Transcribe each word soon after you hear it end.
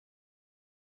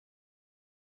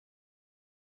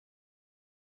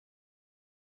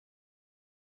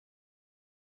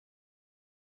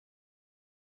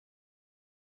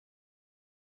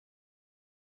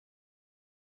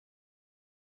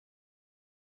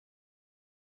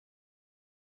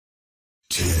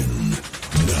10, 9,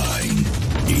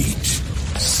 8,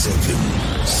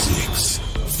 7, 6,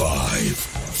 5,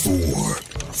 4,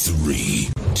 3,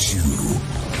 2,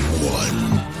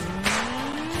 1.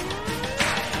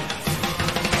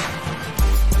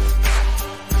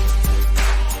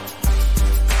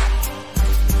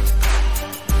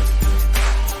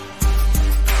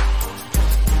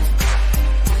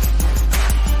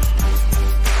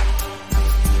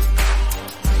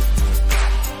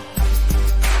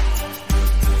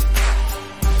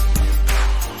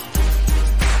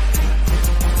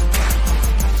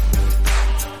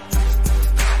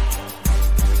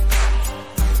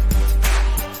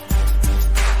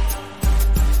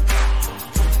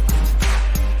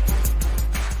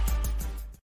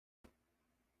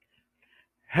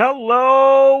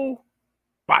 Hello,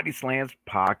 Body Slams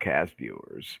podcast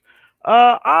viewers.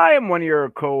 I am one of your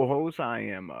co-hosts. I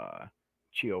am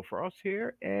Chio Frost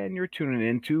here, and you're tuning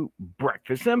into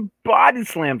Breakfast and Body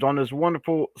Slams on this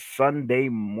wonderful Sunday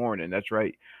morning. That's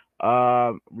right.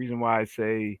 Reason why I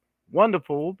say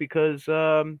wonderful because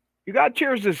you got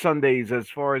cheers this Sundays. As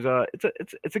far as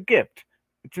it's a gift.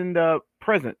 It's in the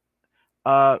present.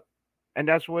 Uh, and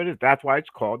that's what it is. That's why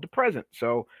it's called the present.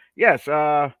 So yes.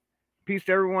 Peace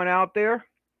to everyone out there.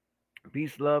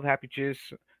 Peace, love, happiness,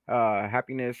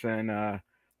 and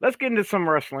let's get into some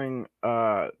wrestling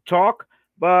talk.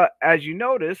 But as you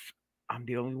notice, I'm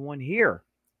the only one here.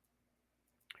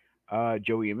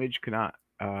 Joey Image cannot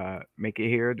make it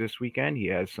here this weekend. He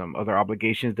has some other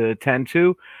obligations to attend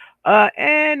to.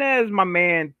 And as my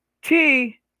man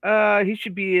T, he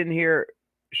should be in here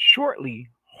shortly,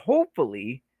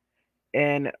 hopefully,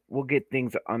 and we'll get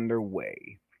things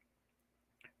underway.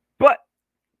 But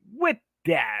with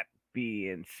that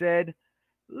being said,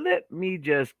 let me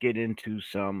just get into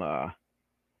some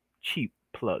cheap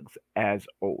plugs as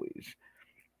always.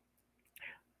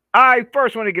 I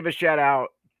first want to give a shout out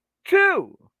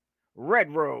to Red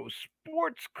Rose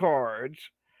Sports Cards.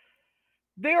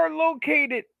 They are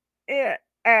located at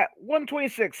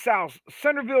 126 South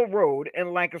Centerville Road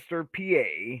in Lancaster,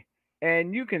 PA,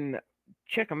 and you can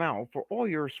check them out for all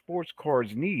your sports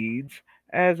cards needs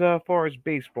as far as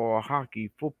baseball,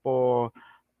 hockey, football,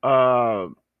 MMA,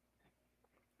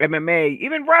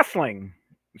 even wrestling.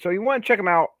 So you want to check them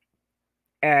out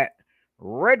at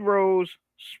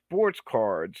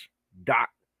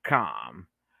redrosesportscards.com,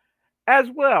 as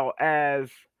well as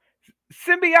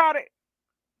Symbiotic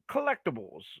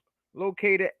Collectibles,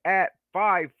 located at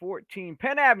 514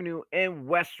 Penn Avenue in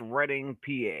West Reading,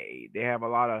 PA. They have a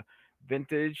lot of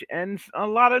vintage and a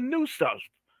lot of new stuff.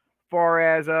 Far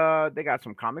as they got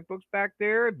some comic books back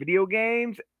there, video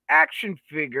games, action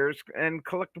figures, and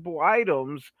collectible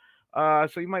items.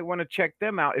 So you might want to check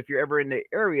them out if you're ever in the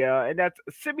area. And that's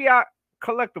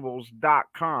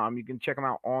symbiotecollectibles.com. You can check them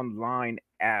out online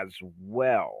as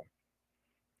well.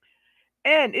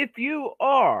 And if you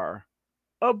are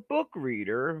a book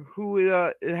reader who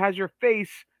has your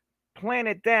face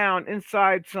planted down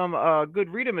inside some good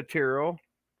reading material,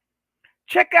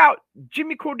 check out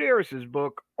Jimmy Corderis's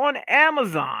book on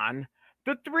Amazon,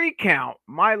 The 3 Count: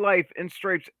 My Life in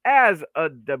Stripes as a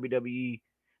WWE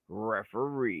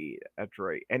Referee. That's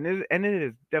right. And it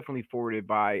is definitely forwarded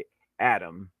by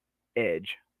Adam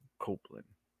Edge Copeland.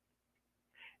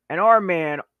 And our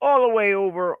man all the way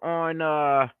over on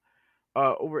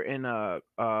over in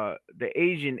the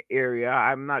Asian area.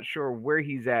 I'm not sure where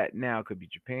he's at now. Could be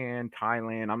Japan,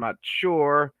 Thailand. I'm not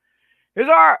sure. He's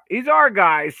our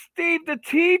guy, Steve the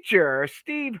Teacher,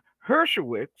 Steve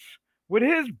Hershowitz, with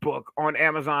his book on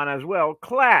Amazon as well,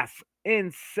 Class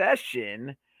in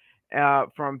Session,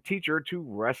 from teacher to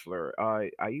wrestler. I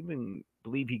even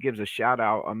believe he gives a shout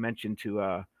out, a mention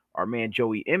to our man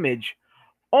Joey Image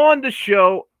on the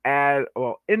show as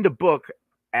well, in the book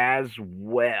as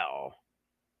well.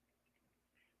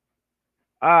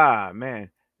 Ah,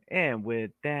 man. And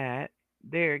with that,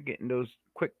 they're getting those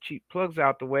quick, cheap plugs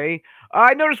out the way.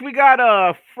 I noticed we got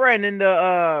a friend in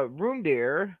the room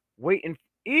there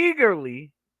eagerly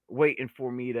waiting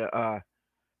for me to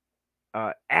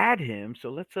add him. So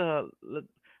let's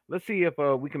see if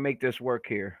we can make this work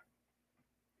here.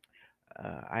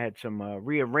 I had some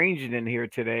rearranging in here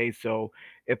today, so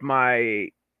if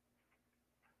my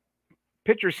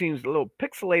picture seems a little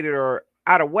pixelated or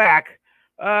out of whack,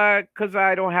 because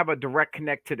I don't have a direct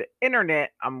connect to the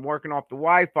internet, I'm working off the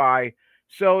Wi-Fi.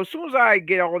 So as soon as I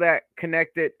get all that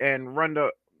connected and run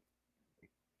the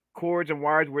cords and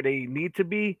wires where they need to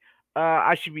be,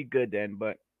 I should be good then.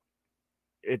 But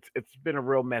it's been a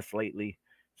real mess lately.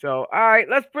 So all right,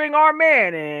 let's bring our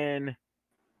man in.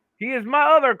 He is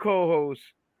my other co-host,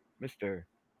 Mr.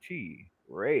 T.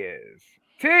 Reyes.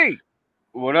 T.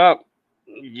 What up?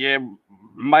 Yeah,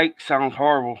 Mike sounds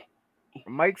horrible.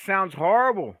 Mike sounds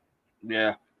horrible.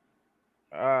 Yeah.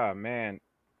 Ah, man.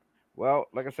 Well,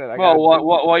 like I said, I Well, gotta do.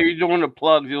 while you're doing the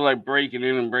plugs, you're like breaking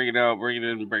in and breaking out, breaking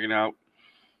in and breaking out.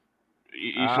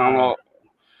 You sound Ah,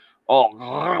 all.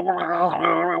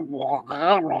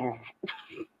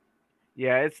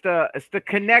 yeah. It's the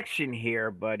connection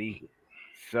here, buddy.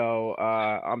 So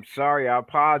I'm sorry. I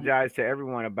apologize to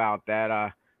everyone about that.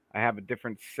 I have a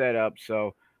different setup,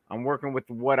 so I'm working with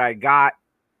what I got.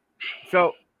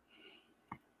 So,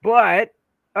 but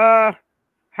uh,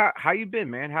 how you been,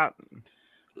 man? How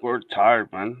We're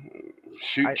tired, man.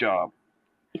 Shoot I job.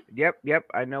 yep.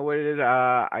 I know what it is.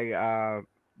 I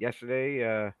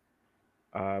yesterday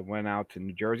went out to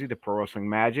New Jersey, the Pro Wrestling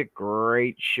Magic.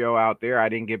 Great show out there. I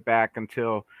didn't get back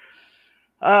until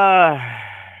uh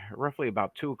roughly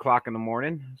about 2 o'clock in the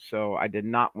morning. So I did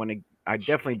not want to. I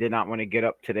definitely did not want to get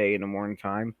up today in the morning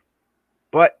time.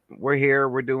 But we're here.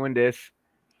 We're doing this.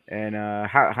 And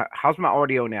how's my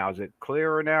audio now? Is it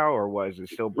clearer now, or was it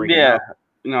still breaking Yeah. up?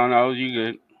 No, you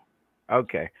good.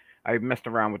 Okay, I messed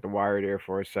around with the wire there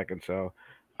for a second, so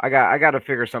I got to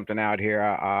figure something out here.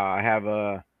 I have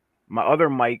my other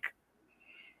mic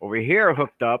over here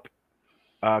hooked up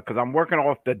because I'm working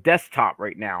off the desktop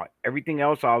right now. Everything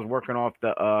else I was working off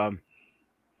the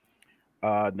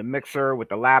mixer with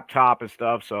the laptop and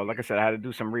stuff. So like I said, I had to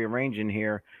do some rearranging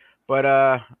here, but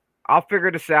I'll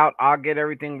figure this out. I'll get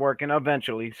everything working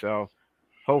eventually. So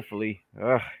hopefully,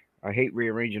 I hate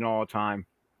rearranging all the time,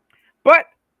 but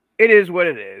it is what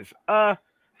it is. So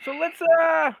let's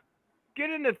get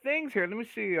into things here. Let me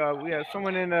see. We have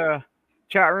someone in the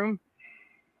chat room,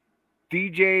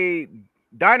 DJ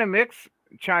Dynamix,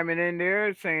 chiming in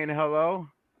there saying hello.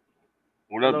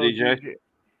 What up, Hello, DJ? DJ.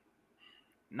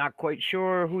 Not quite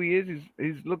sure who he is.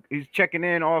 He's checking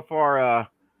in off our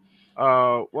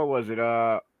what was it?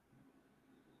 Our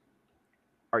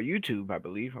YouTube, I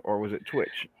believe, or was it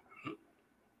Twitch?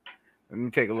 Let me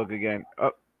take a look again.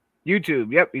 Oh,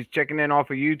 YouTube. Yep, he's checking in off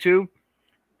of YouTube.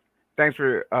 Thanks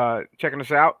for checking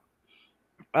us out.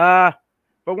 Uh,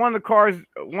 but one of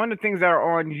the things that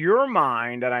are on your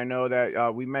mind that I know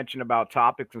that we mentioned about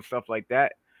topics and stuff like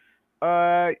that.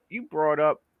 You brought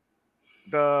up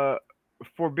the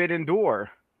Forbidden Door,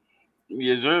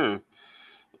 Yes, sir.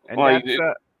 and Like,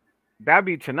 that'd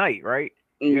be tonight, right?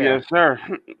 Yeah. yes, sir.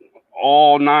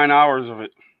 All 9 hours of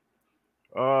it.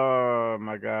 Oh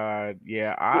my God.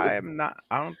 Yeah, I am not.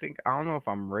 I don't know if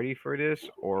I'm ready for this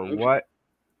or what.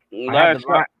 I have the Last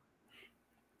line.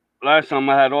 last time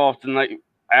I had off the night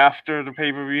after the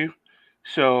pay per view,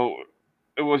 so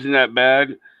it wasn't that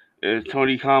bad.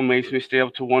 Tony Khan makes me stay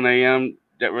up to 1 a.m.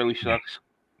 That really sucks.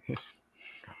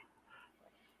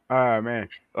 Man,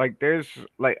 like there's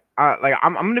like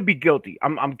I'm gonna be guilty.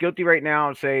 I'm guilty right now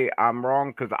and say I'm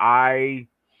wrong because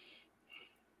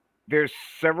there's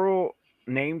several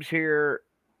names here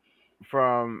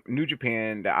from New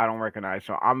Japan that I don't recognize.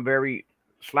 So I'm very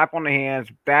slap on the hands,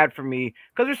 bad for me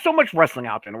because there's so much wrestling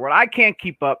out there in the world. I can't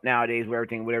keep up nowadays with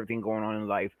everything going on in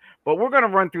life. But we're gonna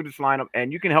run through this lineup,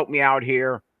 and you can help me out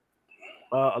here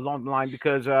along the line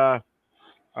because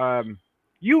um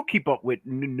you keep up with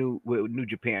New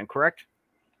Japan, correct?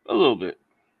 A little bit.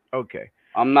 Okay.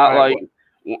 I'm All not right.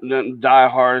 like the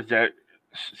diehards that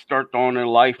start throwing their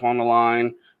life on the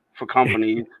line for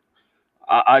companies.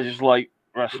 I just like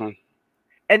wrestling.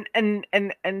 And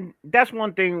that's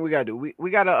one thing we gotta do. We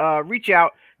gotta reach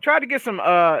out, try to get some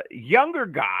younger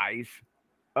guys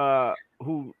uh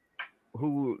who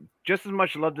who just as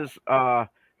much love this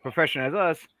profession as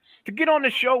us to get on the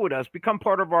show with us, become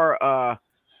part of our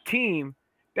team.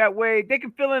 That way they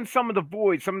can fill in some of the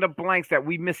voids, some of the blanks that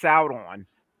we miss out on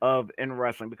of in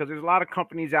wrestling because there's a lot of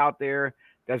companies out there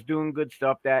that's doing good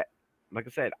stuff that like I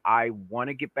said, I want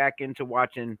to get back into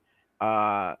watching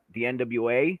the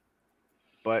NWA,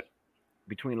 but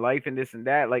between life and this and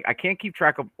that, like I can't keep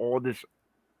track of all this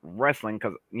wrestling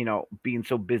because being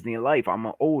so busy in life,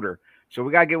 I'm older, so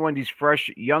we gotta get one of these fresh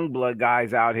young blood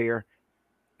guys out here.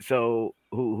 So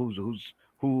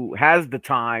who has the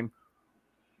time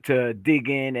to dig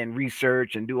in and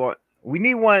research and do all. We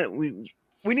need one.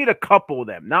 We need a couple of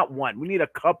them, not one. We need a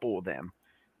couple of them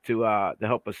to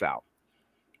help us out.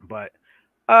 But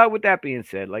with that being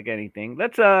said, like anything,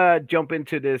 let's jump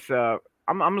into this.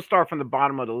 I'm gonna start from the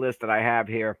bottom of the list that I have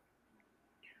here.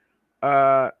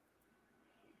 Uh,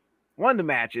 One of the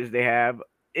matches they have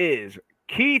is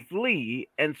Keith Lee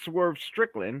and Swerve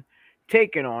Strickland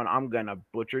taking on. I'm gonna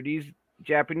butcher these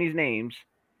Japanese names.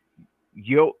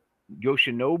 Yo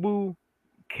Yoshinobu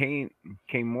Kane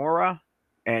Kimura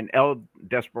and El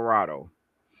Desperado.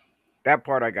 That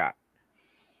part I got.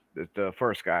 The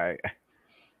first guy.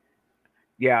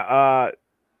 Yeah.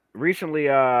 Recently,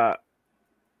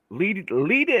 Lee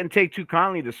didn't take too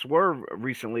kindly to Swerve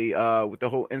recently. With the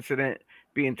whole incident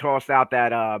being tossed out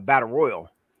that battle royal.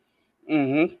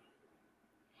 Mm-hmm.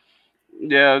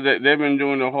 Yeah, they've been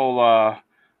doing the whole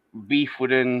beef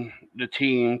within the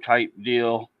team type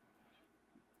deal,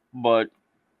 but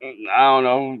I don't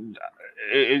know.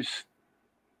 It's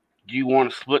do you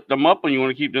want to split them up or you want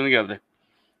to keep them together?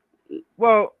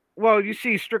 Well, you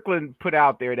see, Strickland put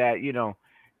out there that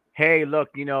hey, look,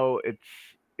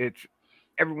 it's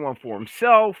everyone for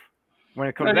himself when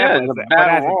it comes to that, Yeah, the but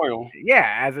battle as a royal.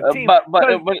 yeah, as a Uh, team, but but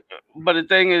uh, because but but the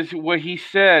thing is, what he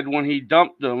said when he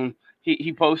dumped them,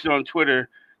 he posted on Twitter,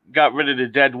 got rid of the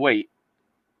dead weight.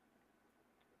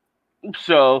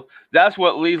 So that's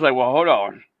what Lee's like. Well, hold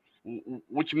on,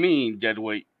 what you mean dead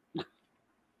weight?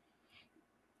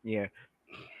 yeah,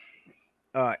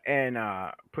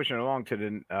 and pushing along to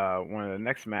the one of the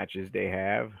next matches they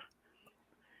have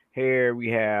here, we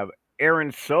have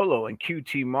Aaron Solo and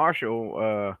QT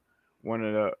Marshall, one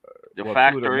of the The well,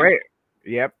 two of the factory.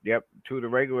 yep, two of the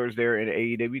regulars there in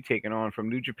AEW taking on from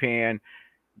New Japan,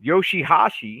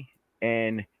 Yoshihashi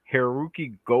and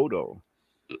Haruki Goto.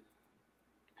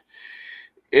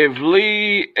 If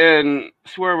Lee and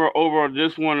Swerve are over on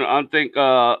this one, I think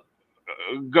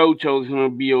Goto's gonna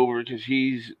be over because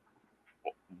he's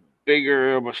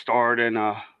bigger of a star than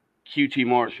QT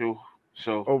Marshall.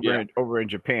 So yeah, Over in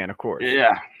Japan, of course.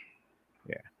 yeah.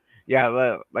 Yeah,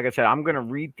 yeah. Like I said, I'm gonna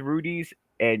read through these,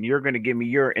 and you're gonna give me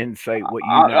your insight, what you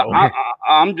I, know, I,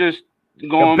 I'm just the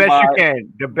going best you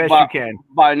can, the best by you can.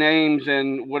 by names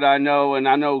and what I know, and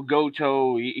I know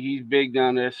Goto. He's big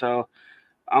down there, so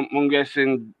I'm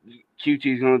guessing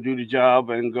QT's gonna do the job,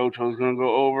 and Goto's gonna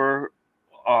go over.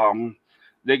 Um,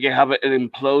 they can have an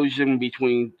implosion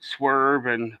between Swerve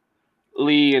and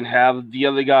Lee, and have the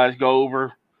other guys go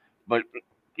over. But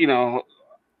you know,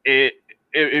 it,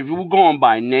 if we're going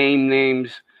by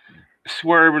names,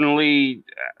 Swerve and Lee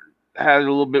has a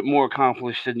little bit more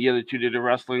accomplished than the other two did in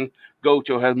wrestling.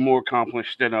 Goto has more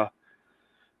accomplished than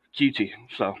QT.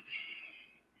 So All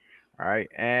right,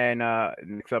 and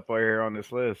next up right here on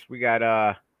this list, we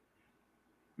got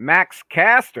Max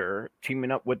Caster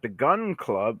teaming up with the Gun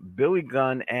Club, Billy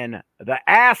Gunn and the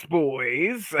Ass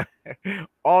Boys,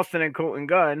 Austin and Colton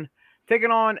Gunn,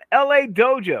 taking on LA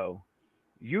Dojo,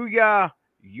 Yuya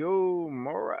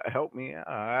Yomura. Help me,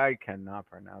 I cannot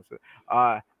pronounce it.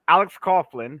 Alex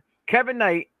Coughlin, Kevin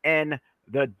Knight, and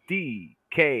the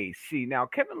DKC. Now,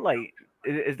 Kevin Knight,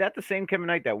 is that the same Kevin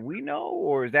Knight that we know,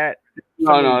 or is that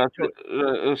someone?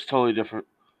 that's totally different.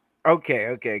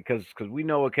 Okay, because we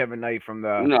know a Kevin Knight from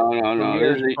No.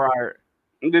 years prior.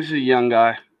 This is a young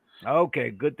guy. Okay,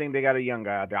 good thing they got a young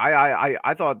guy out there.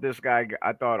 I thought this guy.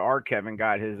 I thought our Kevin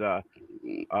got his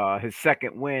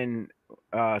second win,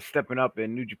 stepping up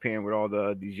in New Japan with all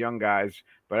these young guys.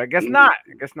 But I guess not.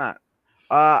 I guess not.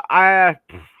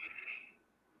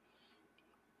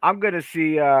 I'm gonna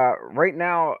see right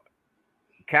now.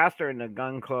 Caster and the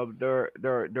Gun Club. They're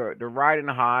riding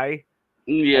high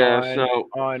Yeah, so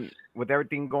on with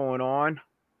everything going on.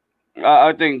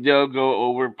 I think they'll go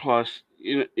over. Plus,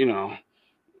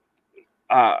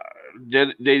 uh, they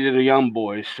did a young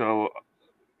boy, so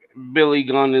Billy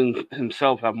Gunn and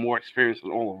himself have more experience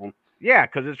than all of them. Yeah,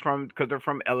 because they're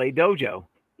from LA Dojo.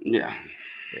 Yeah.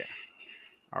 Yeah.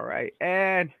 All right,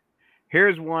 and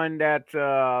here's one that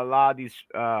a lot of these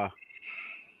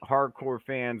hardcore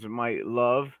fans might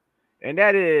love, and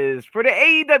that is for the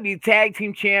AEW Tag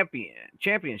Team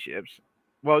Championships.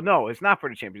 Well, no, it's not for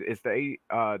the champions. It's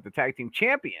the Tag Team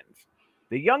Champions,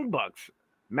 the Young Bucks,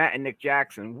 Matt and Nick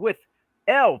Jackson, with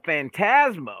El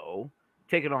Phantasmo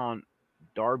taking on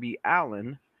Darby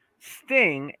Allin,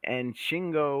 Sting, and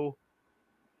Shingo.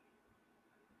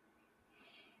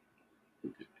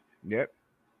 Yep.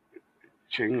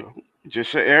 Shingo.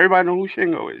 Just say everybody know who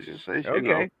Shingo is. Just say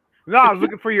Shingo. Okay. No, I was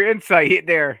looking for your insight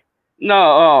there. No,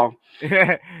 oh,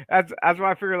 That's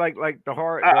why I figure like the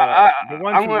ones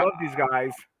I'm who gonna love these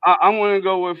guys I'm gonna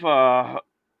go with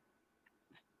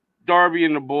Darby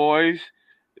and the boys.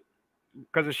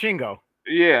 because of Shingo.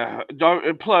 Yeah,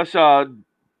 plus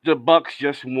the Bucks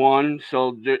just won,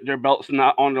 so their belt's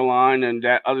not on the line, and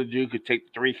that other dude could take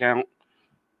the 3 count.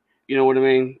 You know what I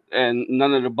mean? And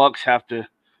none of the Bucks have to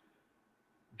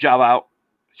job out,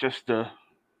 just the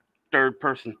third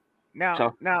person. Now,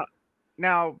 So now,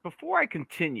 now, before I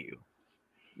continue,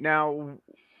 now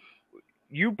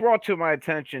you brought to my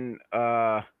attention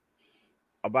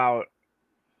about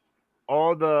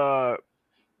all the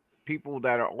people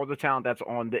that are all the talent that's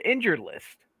on the injured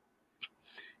list.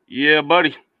 yeah,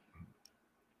 buddy.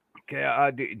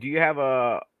 Okay, do you have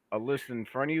a list in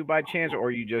front of you by chance,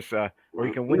 or you just or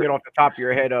you can wing it off the top of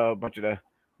your head? A bunch of the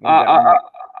I, ones that we I might.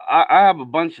 I have a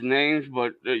bunch of names,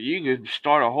 but you could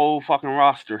start a whole fucking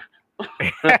roster.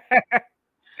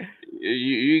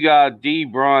 You got D.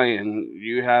 Bryan,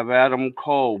 you have Adam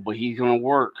Cole, but he's gonna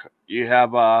work. You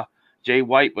have Jay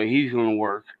White, but he's gonna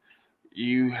work.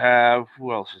 You have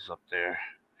who else is up there?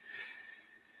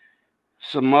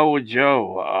 Samoa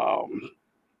Joe.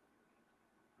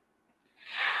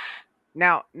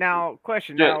 Now,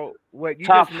 question. The Now, what you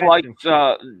top just flight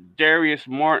mentioned. Darius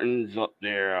Martin's up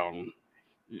there.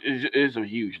 Is a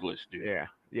huge list, dude. Yeah,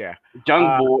 yeah. Jungle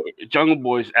Uh, Boy, Jungle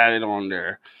Boy's added on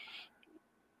there.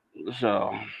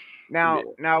 So yeah.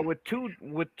 now with two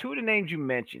of the names you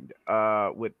mentioned,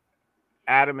 with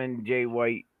Adam and Jay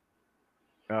White,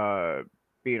 uh,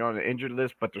 being on the injured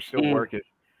list, but they're still Mm, working.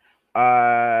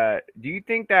 Do you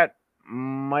think that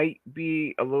might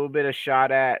be a little bit of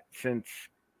shot at since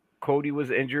Cody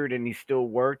was injured and he still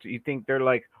worked? You think they're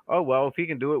like, oh well, if he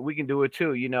can do it, we can do it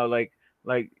too. Like,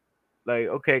 like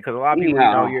okay, because a lot of people,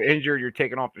 no, you're injured, you're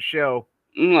taken off the show.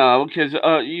 no, because a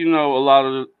lot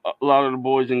of the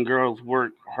boys and girls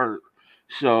work hurt.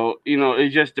 So it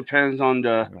just depends on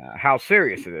the How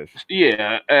serious it is?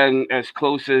 yeah, and as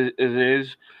close as it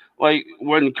is, like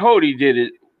when Cody did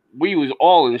it, we was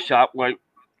all in shock, like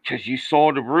because you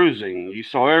saw the bruising, you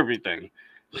saw everything.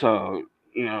 So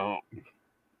you know,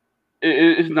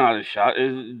 it's not a shot.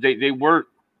 They weren't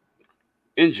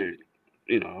injured.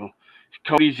 You know,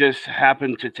 Cody just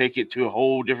happened to take it to a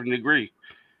whole different degree.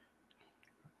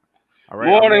 All right,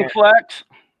 our Morning, man, Flex.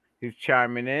 he's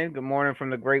chiming in. Good morning from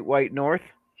the Great White North.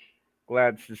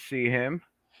 Glad to see him.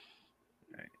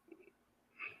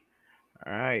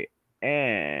 All right,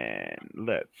 and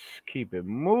let's keep it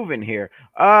moving here.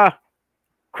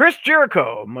 Chris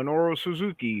Jericho, Minoru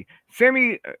Suzuki,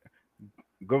 Sammy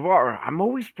Guevara. I'm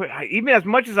always even as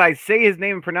much as I say his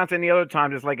name and pronounce it any other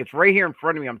time, it's like it's right here in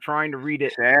front of me. I'm trying to read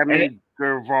it, and Sammy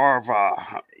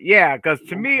Guevara. yeah, because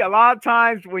to me, a lot of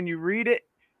times when you read it,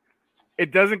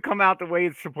 it doesn't come out the way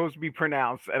it's supposed to be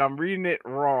pronounced, and I'm reading it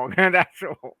wrong. And that's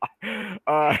all.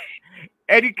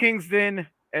 Eddie Kingston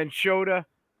and Shota.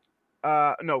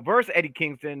 No, versus Eddie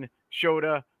Kingston,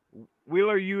 Shota,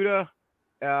 Wheeler Yuta.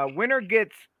 Winner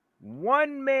gets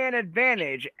one man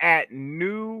advantage at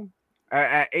AEW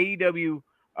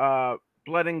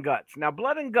Blood and Guts. Now,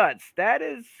 Blood and Guts, that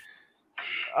is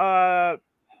uh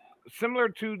similar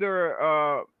to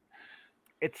their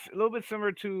it's a little bit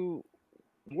similar to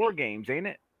War Games, ain't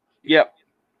it? Yep.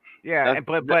 Yeah, That,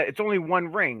 but it's only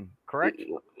one ring, correct?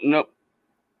 nope.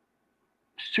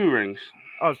 It's two rings.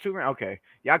 Oh, it's two ring. Okay,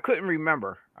 yeah, I couldn't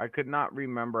remember. I could not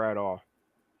remember at all.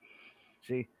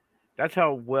 See, that's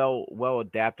how well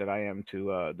adapted I am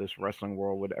to this wrestling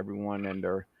world with everyone and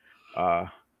their uh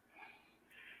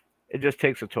it just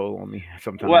takes a toll on me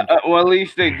sometimes. Well, at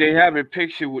least they have a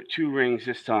picture with two rings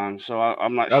this time, so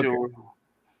I'm not Okay. sure.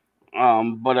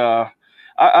 But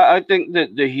I think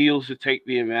that the heels to take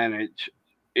the advantage.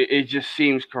 It just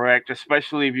seems correct,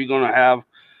 especially if you're gonna have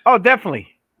Oh, definitely.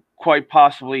 quite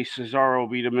possibly Cesaro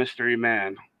be the mystery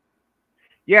man.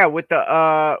 Yeah, with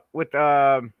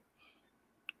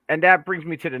and that brings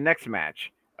me to the next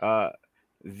match.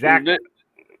 Zach Th-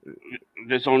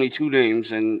 There's only two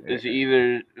names, and it's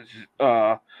either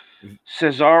uh,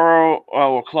 Cesaro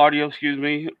or Claudio, excuse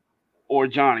me, or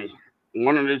Johnny.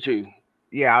 One of the two.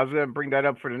 yeah, I was gonna bring that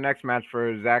up for the next match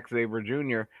for Zack Sabre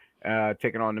Jr.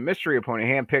 Taking on the mystery opponent,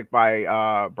 handpicked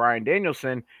by Brian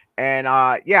Danielson. And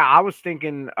yeah, I was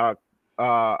thinking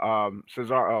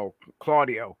Cesaro,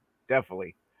 Claudio,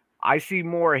 definitely. I see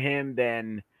more of him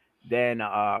than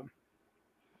uh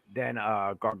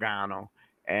Gargano.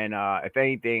 And if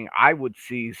anything, I would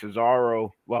see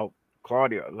Cesaro. Well,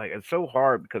 Claudio. Like it's so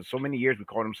hard because so many years we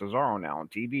called him Cesaro now on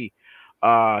TV.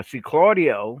 See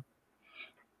Claudio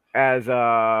as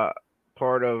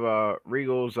part of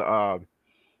Regal's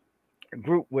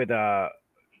group with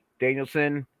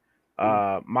Danielson,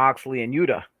 Moxley, and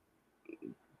Yuta.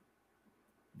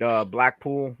 The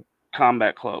Blackpool.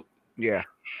 Combat Club. Yeah.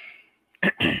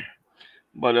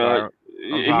 But Sorry.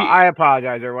 I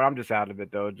apologize, everyone. I'm just out of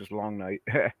it though. Just long night.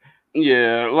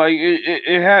 yeah, like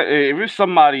it had. If it's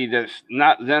somebody that's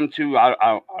not them two,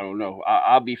 I don't know.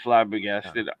 I'll be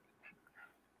flabbergasted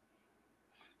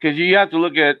because you have to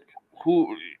look at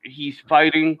who he's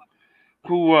fighting.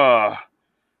 Who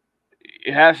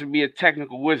it has to be a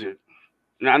technical wizard.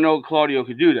 And I know Claudio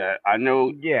could do that.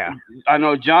 Yeah. I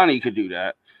know Johnny could do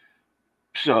that.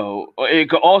 So it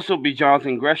could also be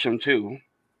Jonathan Gresham too.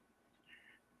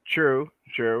 True.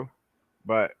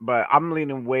 But I'm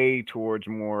leaning way towards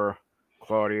more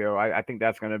Claudio. I think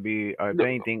that's going to be, if No,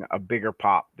 anything, a bigger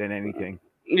pop than anything.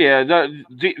 Yeah,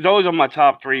 those are my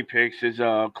top three picks: is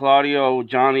Claudio,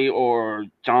 Johnny, or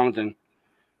Jonathan.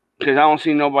 Because I don't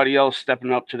see nobody else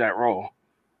stepping up to that role.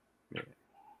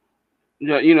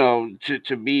 Yeah.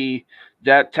 To be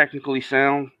that technically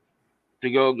sound to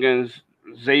go against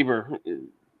Zaber,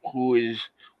 who is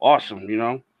awesome.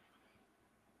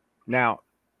 Now,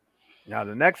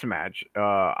 the next match,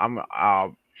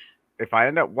 if I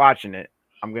end up watching it,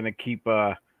 I'm gonna keep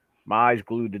my eyes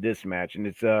glued to this match, and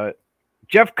it's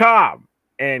Jeff Cobb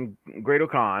and Great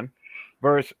Khan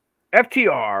versus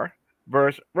FTR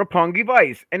versus Roppongi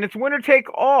Vice, and it's winner take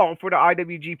all for the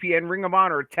IWGP and Ring of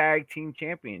Honor Tag Team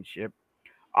Championship.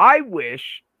 I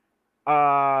wish,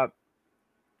 uh,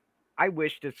 I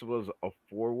wish this was a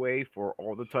four-way for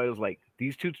all the titles, like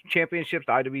these two championships,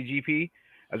 the IWGP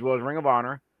as well as Ring of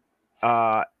Honor.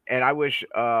 And I wish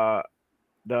the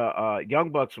Young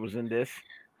Bucks was in this,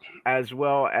 as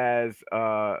well as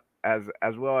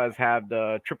well as have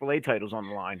the AAA titles on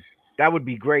the line. That would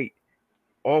be great.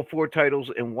 All four titles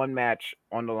in one match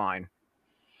on the line.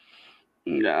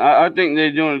 Yeah, I think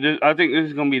they're doing this. I think this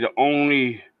is gonna be the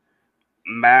only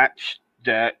match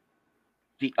that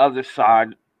the other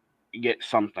side gets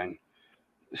something.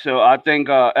 So I think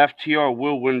FTR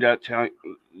will win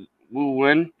will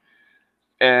win,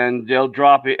 and they'll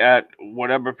drop it at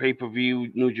whatever pay per view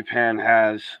New Japan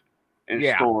has in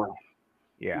Yeah, store.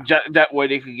 yeah. That way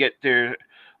they could get their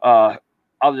uh,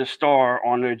 other star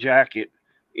on their jacket.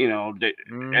 Mm.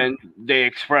 And they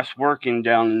express working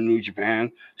down in New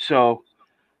Japan, so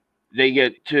they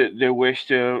get to their wish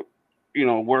to,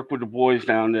 work with the boys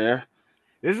down there.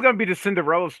 This is gonna be the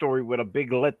Cinderella story with a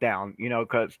big letdown,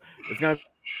 because it's gonna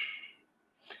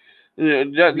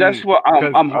That's be what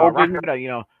because I'm hoping.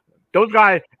 Rafita, those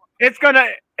guys. It's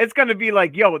gonna be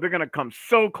like, yo, they're gonna come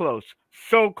so close,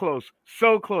 so close,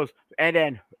 so close, and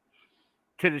then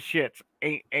to the shits.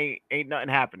 Ain't nothing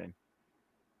happening.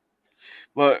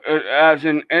 But as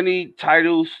in any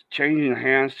titles changing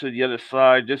hands to the other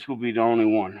side, this will be the only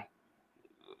one.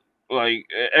 Like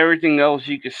everything else,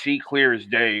 you can see clear as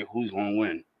day who's going to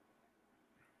win.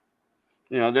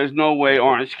 There's no way Yeah.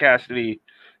 Orange Cassidy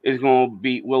is going to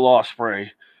beat Will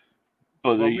Ospreay.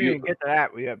 But Well, we didn't get to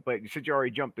that yet, but since you already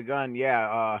jumped the gun,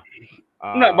 yeah.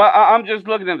 no, but I'm just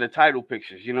looking at the title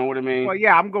pictures. You know what I mean? Well,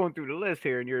 yeah, I'm going through the list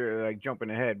here, and you're like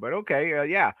jumping ahead. But okay,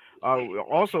 yeah.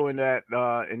 Also in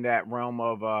that realm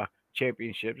of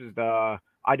championships is the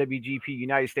IWGP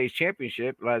United States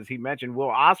Championship, as he mentioned. Will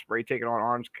Ospreay taking on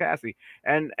Orange Cassidy,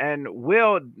 and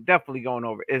Will definitely going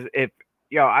over. Is if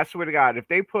yo, I swear to God, if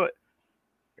they put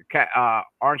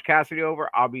Orange Cassidy over,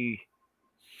 I'll be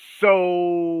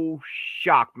so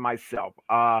shocked myself.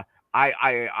 I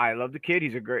love the kid.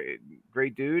 He's a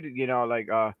great dude. Like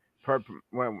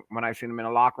when I seen him in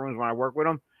the locker rooms when I work with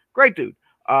him, great dude.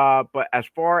 But as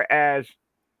far as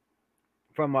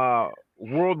from a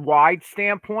worldwide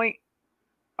standpoint,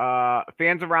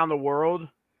 fans around the world,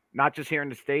 not just here in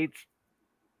the states,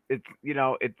 it's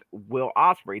Will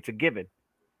Ospreay. It's a given.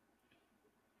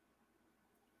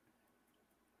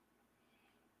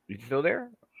 You still there?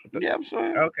 Yeah, I'm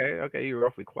saying. Okay. You were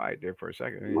awfully quiet there for a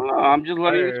second. No, I'm just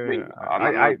letting you speak. All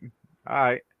right.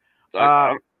 I,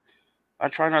 I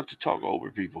try not to talk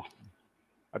over people.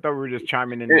 I thought we were just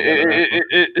chiming in together.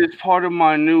 It's part of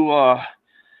my new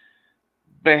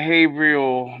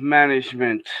behavioral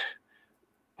management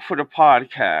for the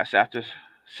podcast after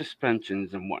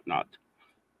suspensions and whatnot.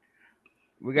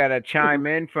 We got to chime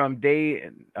in from Days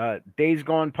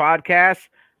Gone podcast.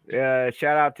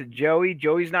 Shout out to Joey.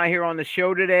 Joey's not here on the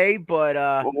show today, but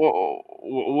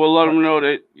we'll let him know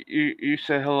that you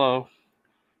said hello.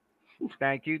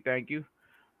 Thank you.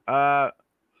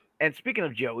 And speaking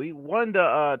of Joey, one of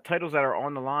the titles that are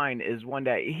on the line is one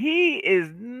that he is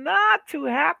not too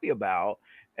happy about.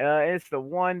 It's the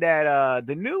one that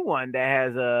the new one that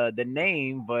has the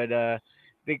name, but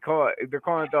they're calling it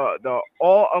the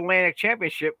All Atlantic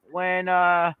Championship when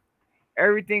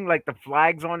everything like the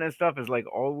flags on and stuff is like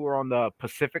over on the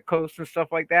Pacific coast and stuff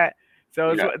like that.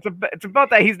 So it's about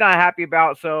that he's not happy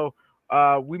about. So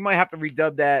we might have to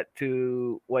redub that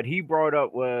to what he brought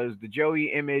up was the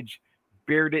Joey Image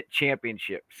Bearded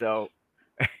Championship. So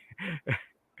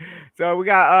so we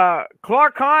got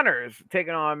Clark Connors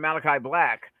taking on Malachi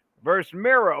Black versus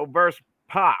Miro versus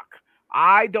Pac.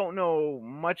 I don't know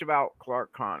much about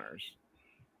Clark Connors.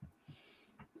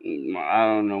 I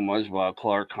don't know much about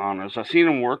Clark Connors. I've seen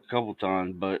him work a couple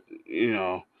times, but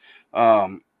I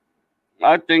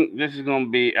think this is going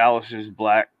to be Alistair's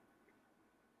Black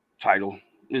title.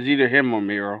 It's either him or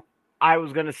Miro. I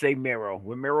was gonna say Miro.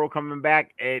 With Miro coming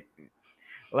back, it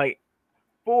like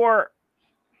for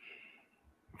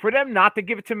them not to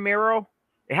give it to Miro,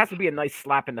 it has to be a nice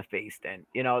slap in the face. Then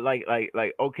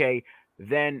okay,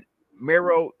 then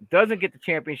Miro doesn't get the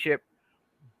championship,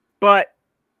 but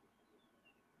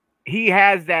he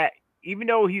has that. Even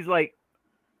though he's like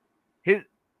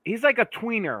he's like a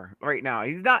tweener right now.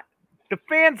 He's not. The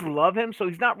fans love him, so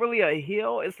he's not really a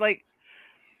heel. It's like,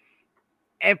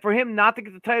 and for him not to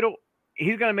get the title,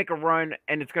 he's gonna make a run,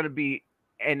 and it's gonna be.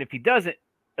 And if he doesn't,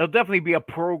 it'll definitely be a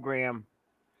program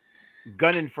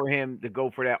gunning for him to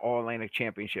go for that All Atlantic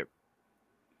Championship.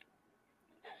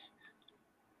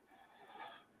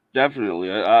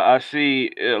 Definitely, I see.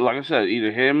 Like I said,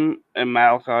 either him and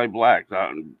Malachi Black.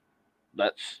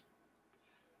 That's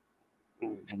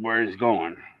where it's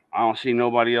going. I don't see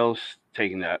nobody else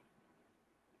taking that.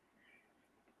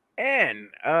 And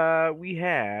we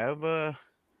have for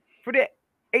the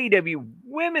AEW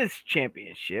Women's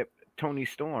Championship, Toni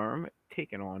Storm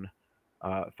taking on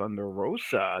Thunder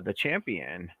Rosa, the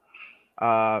champion.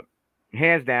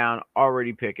 Hands down,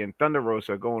 already picking Thunder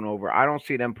Rosa going over. I don't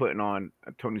see them putting on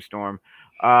Toni Storm.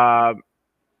 A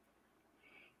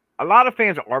lot of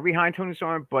fans are behind Toni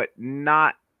Storm, but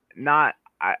not.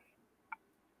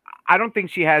 I don't think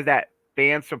she has that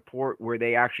fan support where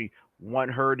they actually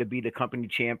want her to be the company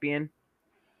champion.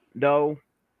 Though,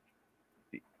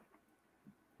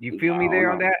 you feel me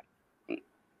there on that?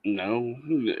 No,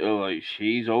 like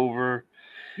she's over.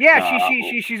 Yeah,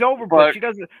 she's over, but she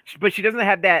doesn't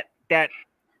have that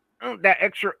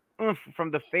extra oomph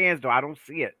from the fans, though. I don't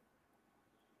see it.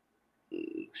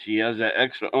 She has that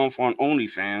extra oomph on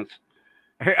OnlyFans.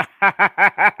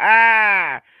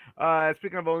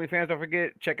 Speaking of OnlyFans, don't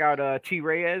forget, check out T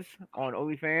Reyes on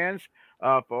OnlyFans.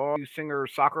 For all you singer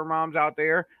soccer moms out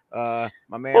there, my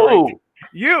man, right,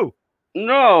 you.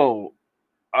 No,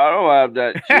 I don't have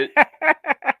that shit.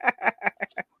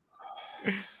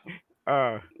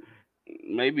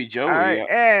 Maybe Joey. Right,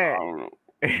 I don't know.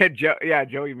 Yeah,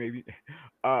 Joey maybe.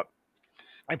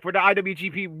 And for the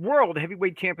IWGP World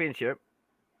Heavyweight Championship,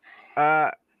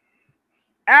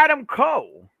 Adam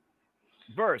Cole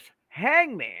versus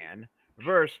Hangman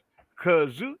versus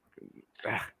Kazuchika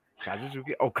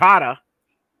Okada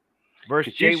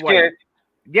versus Jay White.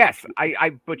 Yes,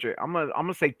 I butcher it. I'm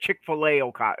gonna say Chick-fil-A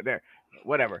Okada there,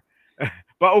 whatever.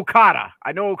 But Okada,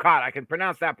 I know Okada. I can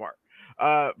pronounce that part.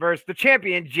 Versus the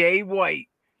champion Jay White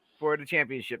for the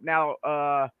championship. Now,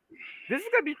 this is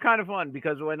gonna be kind of fun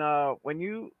because when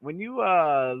you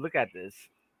look at this,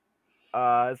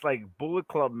 it's like Bullet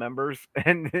Club members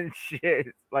and then shit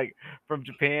like from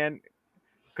Japan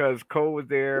because Cole was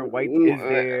there, White is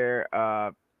there.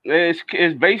 It's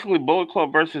basically Bullet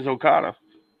Club versus Okada.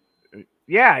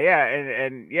 Yeah,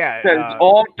 and yeah.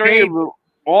 All three of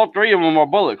them are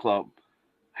Bullet Club.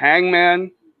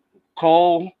 Hangman,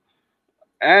 Cole,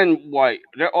 and White.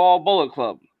 They're all Bullet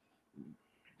Club.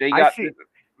 They got the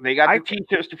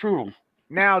T-shirts to prove them.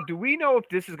 Now, do we know if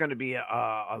this is going to be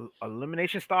a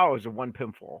elimination style or is it one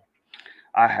pinfall?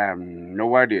 I have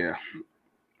no idea.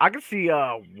 I can see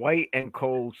White and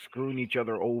Cole screwing each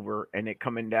other over and it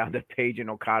coming down to Page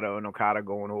and Okada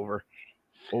going over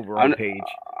on Page.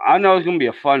 I know it's going to be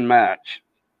a fun match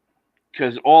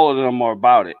because all of them are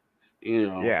about it, you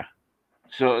know. Yeah.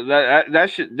 So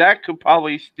that could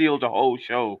probably steal the whole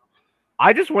show.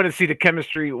 I just want to see the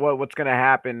chemistry, what's going to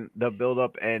happen, the build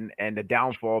up and the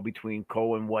downfall between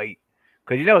Cole and White,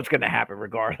 because you know it's going to happen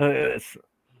regardless.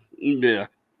 Yeah.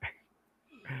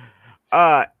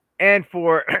 And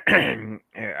for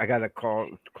I got to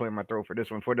clear my throat for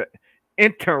this one, for the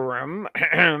interim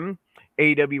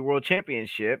AEW World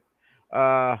Championship,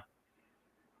 Tanahashi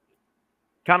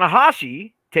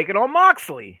taking on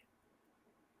Moxley.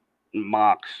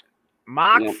 Mox.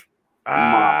 Yep.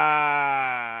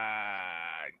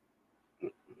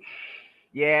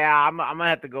 Yeah, I'm gonna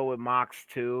have to go with Mox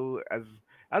too. As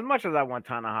much as I want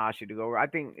Tanahashi to go, I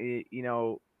think he's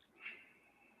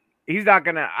not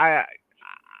gonna.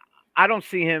 I don't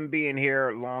see him being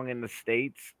here long in the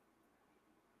States.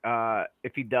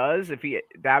 If he does,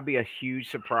 that'd be a huge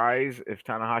surprise if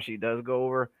Tanahashi does go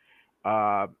over.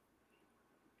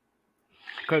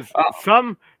 Because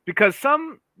some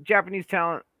Japanese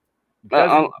talent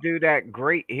doesn't do that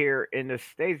great here in the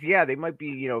States. Yeah, they might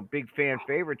be big fan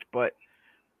favorites, but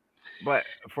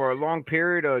for a long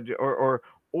period or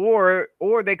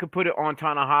they could put it on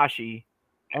Tanahashi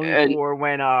only for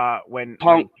when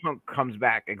Punk comes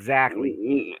back.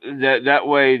 Exactly. That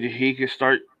way he can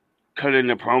start cutting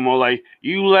the promo like,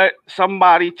 you let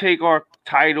somebody take our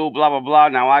title, blah blah blah.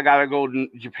 Now I gotta go to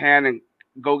Japan and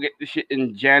go get the shit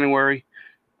in January.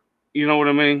 You know what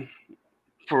I mean?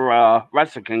 For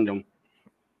Wrestle Kingdom.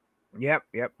 Yep,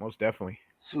 most definitely.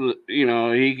 So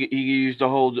he used the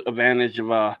whole advantage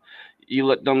of you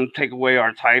let them take away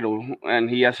our title, and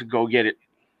he has to go get it.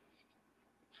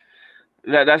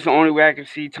 That's the only way I can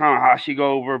see Tanahashi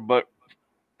go over, but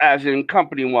as in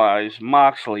company wise,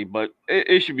 Moxley. But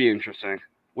it should be interesting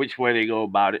which way they go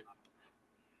about it.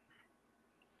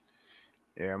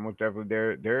 Yeah, most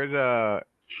definitely. There's a,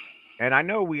 and I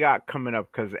know we got coming up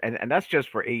because, and that's just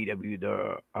for AEW,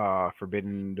 the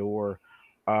Forbidden Door.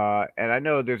 And I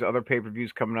know there's other pay per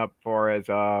views coming up for as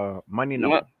Money in the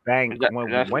What? Bank.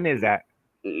 That's When is that?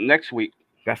 next week.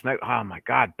 That's not. Oh my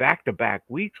God, back to back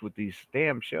weeks with these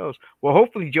damn shows. Well,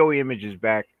 hopefully Joey Image is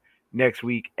back next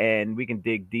week, and we can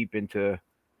dig deep into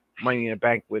Money in the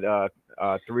Bank with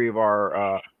three of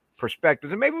our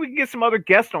perspectives, and maybe we can get some other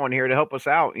guests on here to help us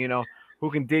out. Who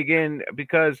can dig in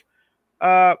because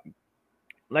like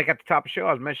at the top of the show,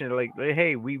 I was mentioning like,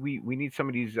 hey, we need some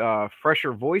of these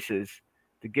fresher voices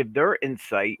to give their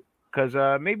insight because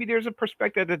maybe there's a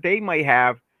perspective that they might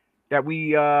have that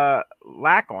we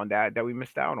lack on that we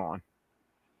missed out on.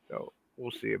 So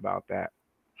we'll see about that.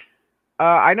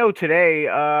 I know today,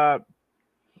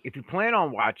 if you plan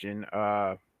on watching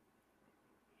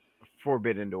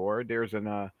Forbidden Door, there's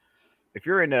an if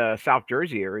you're in the South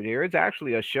Jersey area, there is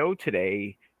actually a show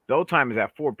today. Bell time is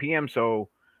at 4 p.m. So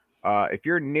if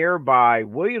you're nearby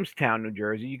Williamstown, New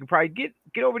Jersey, you can probably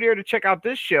get over there to check out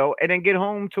this show and then get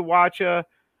home to watch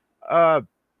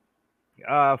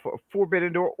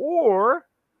Forbidden Door, or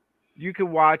you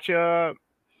can watch it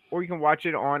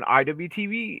on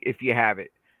IWTV if you have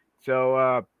it.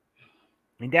 So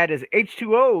and that is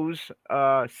H2O's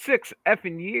 6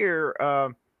 effing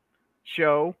year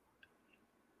show,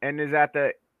 and is at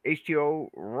the H2O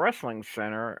Wrestling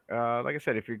Center. Like I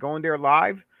said, if you're going there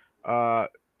live,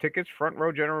 tickets front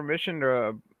row general admission.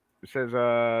 It says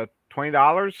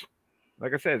 $20.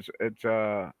 Like I said, it's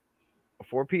 4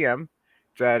 p.m.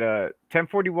 It's at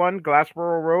 1041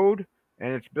 Glassboro Road,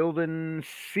 and it's building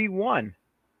C1.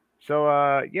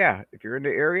 So yeah, if you're in the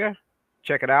area,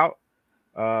 check it out.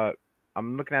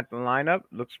 I'm looking at the lineup.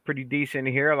 Looks pretty decent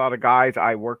here. A lot of guys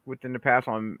I worked with in the past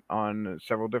on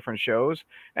several different shows,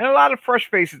 and a lot of fresh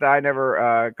faces that I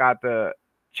never got to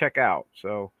check out.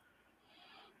 So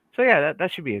yeah,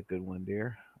 that should be a good one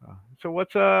there. So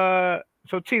what's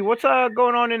T, what's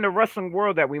going on in the wrestling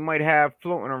world that we might have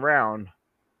floating around?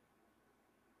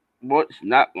 What's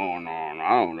not going on? I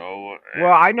don't know.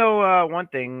 Well, I know one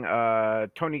thing.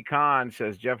 Tony Khan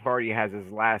says Jeff Hardy has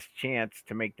his last chance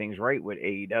to make things right with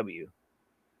AEW.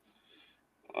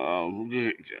 I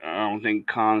don't think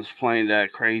Khan's playing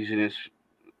that craziness.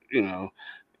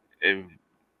 If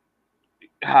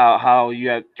how you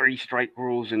had 3 strike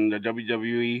rules in the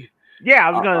WWE. Yeah,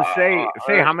 I was gonna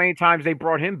say how many times they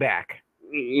brought him back.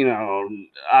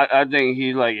 I think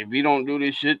he's like, if you don't do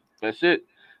this shit, that's it.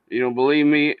 You don't believe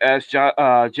me? Ask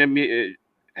Jimmy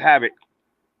Havoc.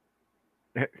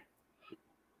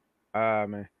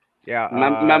 Man, yeah.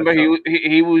 Remember,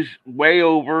 he was way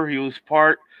over. He was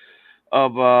part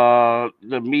of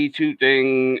the Me Too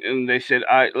thing, and they said,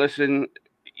 "All right, listen,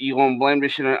 you gonna blame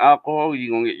this shit on alcohol?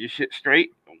 You gonna get your shit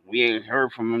straight?" We ain't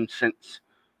heard from him since.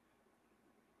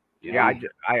 Yeah,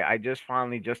 I just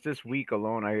finally, just this week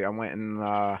alone, I went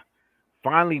and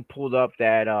finally pulled up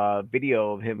that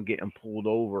video of him getting pulled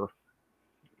over.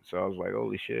 So I was like,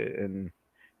 holy shit. And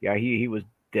yeah, he was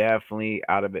definitely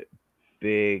out of it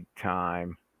big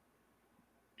time.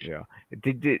 Yeah.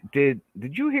 Did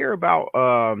you hear about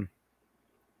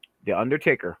the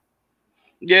Undertaker?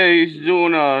 Yeah, he's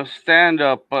doing a stand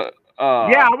up, but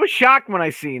yeah, I was shocked when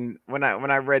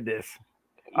I read this.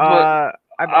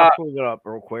 I pulled it up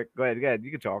real quick. Go ahead.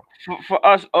 You can talk. For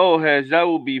us old heads, that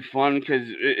would be fun because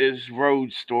it's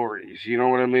road stories. You know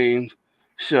what I mean?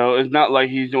 So it's not like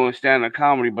he's doing stand-up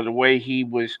comedy, but the way he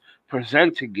was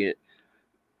presenting it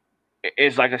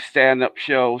is like a stand-up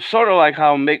show, sort of like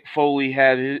how Mick Foley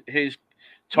had his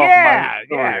talk about his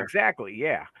story. Yeah, exactly.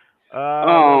 Yeah.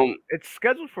 It's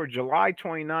scheduled for July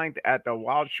 29th at the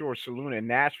Wild Shore Saloon in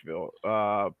Nashville,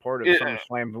 part of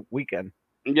SummerSlam weekend.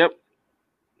 Yep.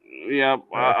 Yeah,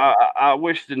 I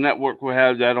wish the network would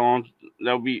have that on.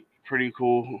 That would be pretty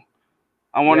cool.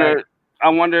 I wonder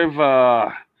if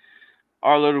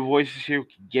our little voices here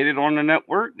could get it on the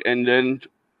network, and then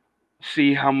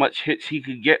see how much hits he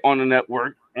could get on the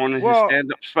network on his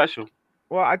stand-up special.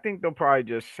 Well, I think they'll probably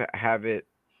just have it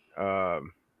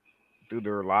do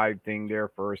their live thing there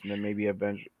first, and then maybe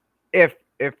eventually, if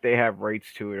they have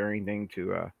rights to it or anything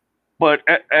to. But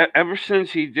ever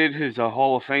since he did his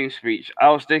Hall of Fame speech, I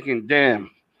was thinking,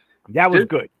 damn. That was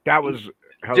good. That was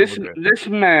good. This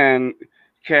man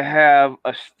can have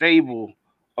a stable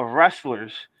of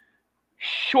wrestlers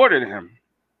shorter than him.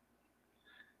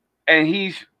 And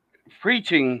he's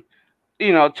preaching,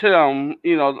 to them,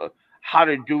 how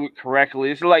to do it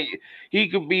correctly. It's like he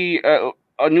could be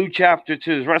a new chapter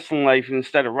to his wrestling life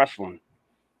instead of wrestling,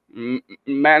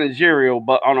 managerial,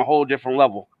 but on a whole different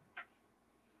level.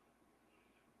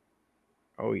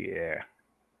 Oh yeah.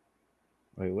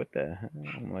 Wait, what the hell?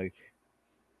 I'm like,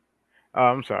 oh,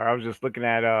 I'm sorry. I was just looking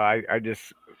at. I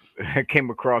just came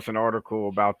across an article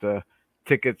about the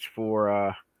tickets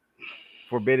for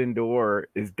Forbidden Door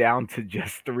is down to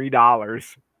just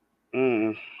 $3.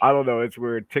 Mm. I don't know. It's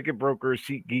weird. Ticket brokers,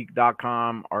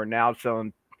 SeatGeek.com are now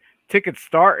selling tickets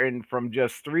starting from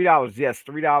just $3. Yes,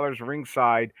 $3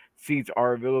 ringside seats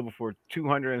are available for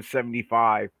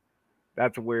 275.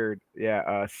 That's weird.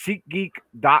 Yeah,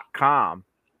 SeatGeek.com.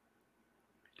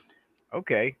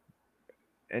 Okay.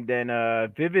 And then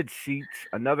Vivid Seats,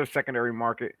 another secondary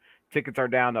market, tickets are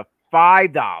down to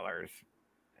 $5.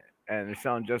 And they're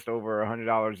selling just over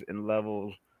 $100 in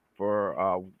levels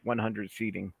for 100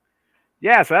 seating.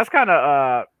 Yeah, so that's kind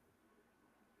of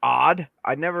odd.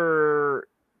 I never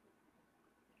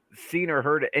seen or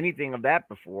heard anything of that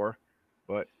before.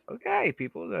 But okay,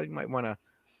 people, you might want to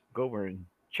go over and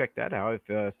check that out.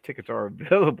 If tickets are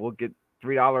available, get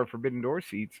 $3 Forbidden Door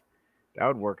seats. That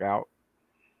would work out.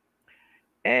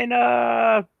 And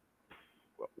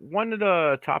one of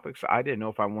the topics I didn't know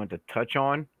if I wanted to touch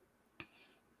on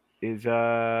is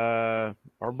our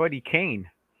buddy Kane.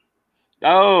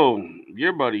 Oh,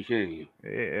 your buddy King.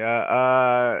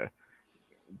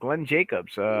 Glenn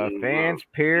Jacobs, fans,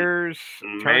 peers,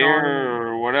 turn Mayor on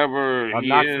or whatever he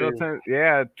Knoxville, is.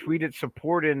 yeah, tweeted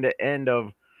supporting the end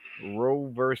of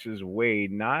Roe versus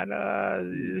Wade. Not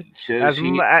Says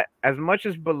he as much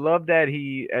as beloved that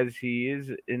he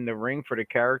is in the ring for the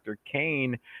character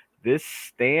Kane. This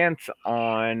stance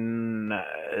on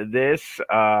this,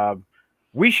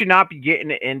 we should not be getting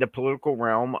in the political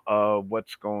realm of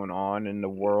what's going on in the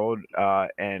world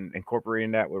and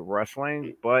incorporating that with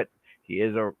wrestling. But he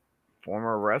is a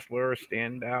former wrestler,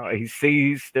 standout.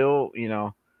 He's still,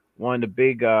 one of the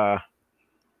big.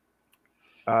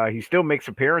 He still makes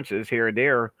appearances here and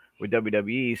there with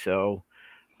WWE. So,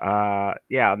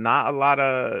 yeah, not a lot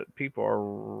of people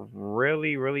are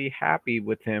really, really happy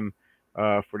with him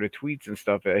for the tweets and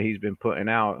stuff that he's been putting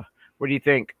out. What do you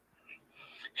think?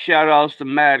 shout outs to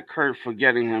Mad Kurt for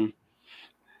getting him.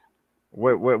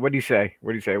 What do you say?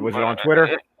 What do you say? Was it on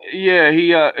Twitter? Yeah, he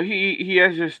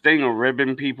has this thing of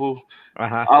ribbing people.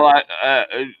 Uh-huh. I like,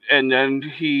 and then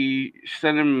he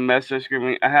sent him a message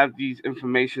screaming, "I have these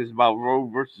informations about Roe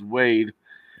versus Wade,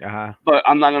 Uh-huh. but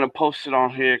I'm not gonna post it on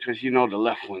here because the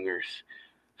left wingers.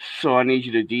 So I need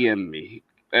you to DM me."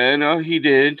 And he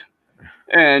did.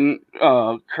 And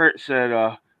Kurt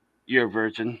said, "You're a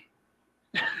virgin."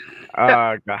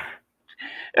 God.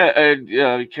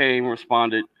 And Kane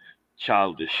responded,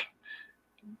 "Childish."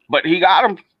 But he got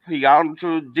him. He got him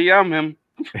to DM him.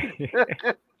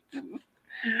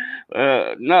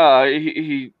 No,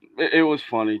 it was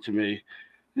funny to me.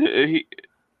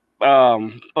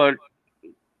 But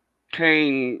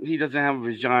Kane, he doesn't have a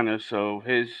vagina, so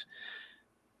his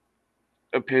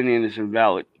opinion is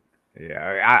invalid.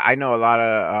 Yeah, I know a lot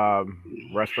of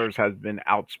wrestlers has been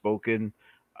outspoken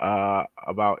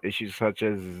about issues such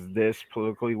as this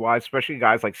politically wise, especially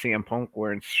guys like CM Punk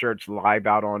wearing shirts live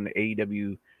out on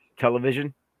AEW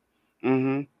television.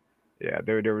 Mm-hmm. Yeah,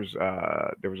 there was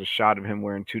a shot of him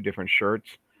wearing two different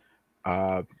shirts.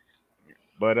 Uh,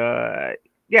 but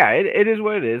yeah, it is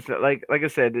what it is. Like I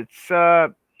said, it's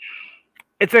a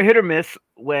hit or miss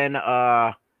when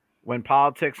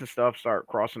politics and stuff start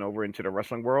crossing over into the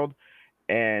wrestling world,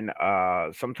 and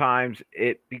sometimes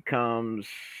it becomes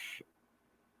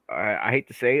I hate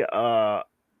to say a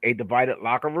divided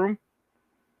locker room.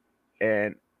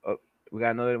 And we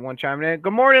got another one chiming in.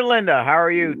 Good morning, Linda. How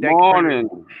are you? Morning.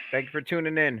 Thank you for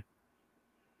tuning in.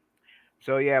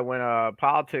 So yeah, when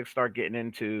politics start getting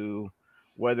into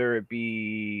whether it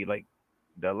be like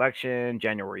the election,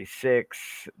 January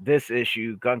 6th, this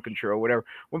issue, gun control, whatever.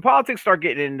 When politics start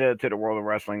getting into the world of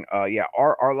wrestling, yeah,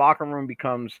 our locker room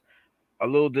becomes a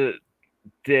little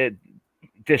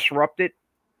disrupted,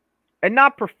 and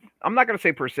I'm not gonna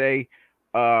say per se,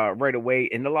 right away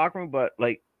in the locker room, but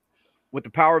like with the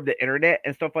power of the internet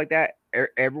and stuff like that,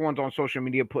 everyone's on social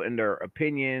media putting their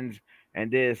opinions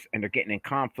and this, and they're getting in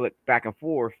conflict back and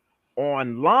forth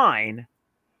online,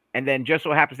 and then just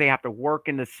so happens they have to work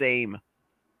in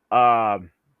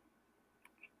um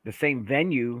the same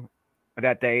venue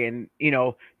that day, and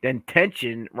then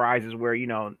tension rises where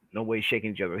nobody's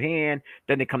shaking each other's hand.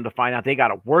 Then they come to find out they got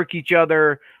to work each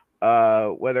other,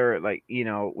 whether like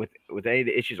with any of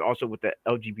the issues also with the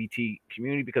LGBT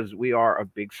community, because we are a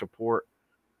big support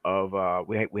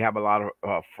we have a lot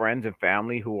of friends and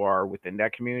family who are within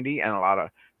that community, and a lot of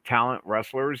talent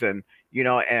wrestlers, and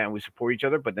and we support each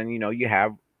other. But then you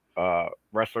have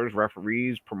wrestlers,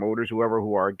 referees, promoters, whoever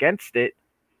who are against it,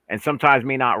 and sometimes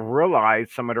may not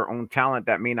realize some of their own talent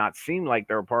that may not seem like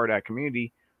they're a part of that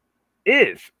community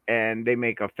is, and they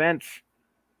make offense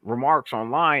remarks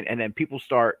online, and then people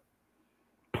start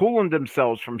pulling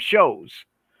themselves from shows.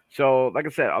 So, like I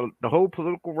said, the whole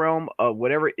political realm of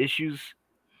whatever issues,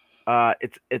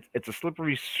 it's a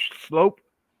slippery slope.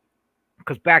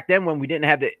 Because back then, when we didn't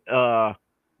have the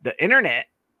internet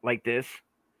like this,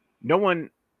 no one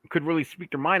could really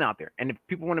speak their mind out there. And if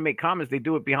people want to make comments, they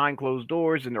do it behind closed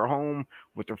doors in their home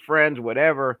with their friends,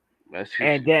 whatever.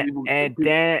 And then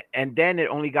it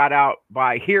only got out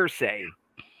by hearsay.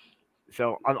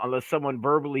 So unless someone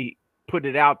verbally put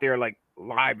it out there like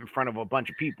live in front of a bunch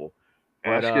of people,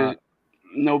 That's because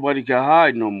nobody can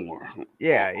hide no more.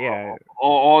 Yeah.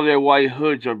 All their white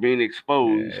hoods are being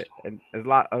exposed. And there's a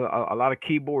lot of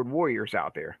keyboard warriors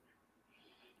out there.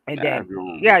 And then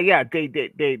Everyone.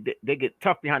 they get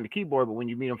tough behind the keyboard, but when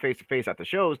you meet them face to face at the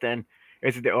shows, then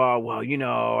it's oh well,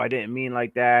 I didn't mean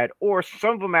like that. Or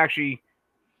some of them actually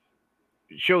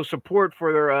show support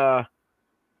for their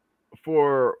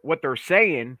for what they're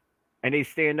saying, and they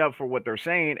stand up for what they're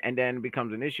saying, and then it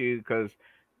becomes an issue because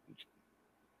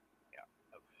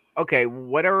okay,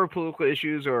 whatever political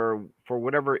issues or for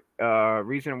whatever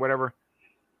reason, whatever,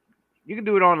 you can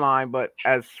do it online. But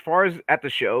as far as at the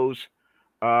shows,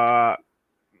 don't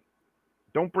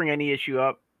bring any issue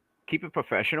up. Keep it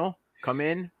professional. Come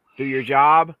in, do your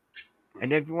job,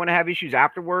 and then if you want to have issues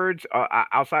afterwards,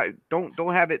 outside,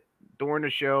 don't have it during the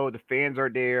show. The fans are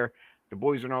there. The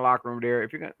boys in the locker room there.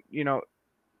 If you're gonna,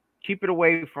 keep it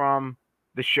away from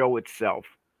the show itself.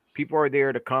 People are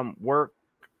there to come work,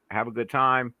 have a good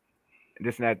time,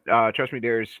 this and that. Trust me,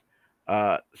 there's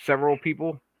several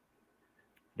people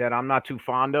that I'm not too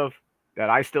fond of that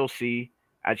I still see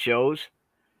at shows,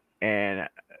 and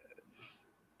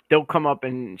they'll come up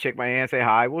and shake my hand, say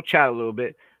hi. We'll chat a little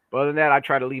bit. But other than that, I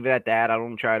try to leave it at that. I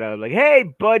don't try to like, hey,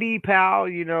 buddy, pal,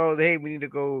 hey, we need to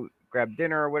go grab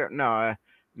dinner or whatever.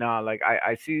 No, like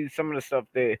I see some of the stuff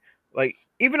that, like,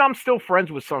 even I'm still friends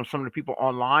with some of the people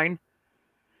online,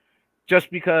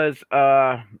 just because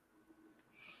I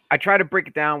try to break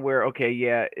it down where, okay,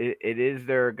 yeah, it is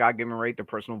their God-given right, their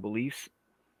personal beliefs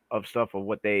of stuff of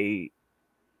what they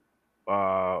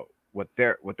what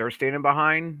they're standing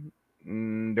behind.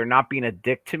 They're not being a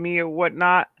dick to me or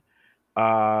whatnot.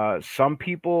 Some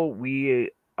people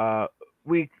we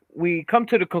come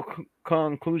to the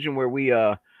conclusion where we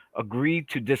agree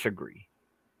to disagree,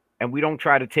 and we don't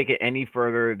try to take it any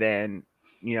further than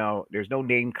there's no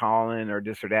name calling or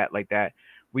this or that like that.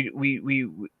 We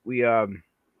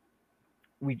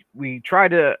try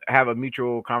to have a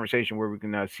mutual conversation where we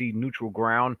can see neutral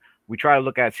ground. We try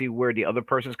to see where the other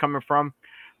person's coming from,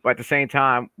 but at the same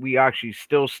time, we actually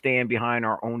still stand behind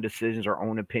our own decisions, our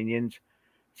own opinions.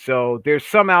 So there's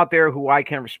some out there who I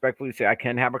can respectfully say I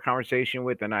can have a conversation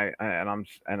with, and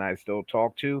I still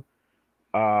talk to.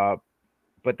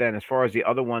 But then as far as the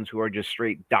other ones who are just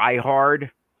straight diehard,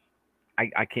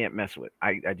 I can't mess with.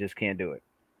 I just can't do it.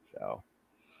 So,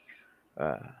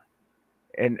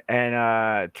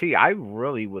 T, I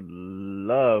really would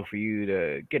love for you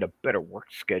to get a better work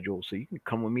schedule so you can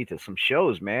come with me to some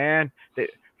shows, man.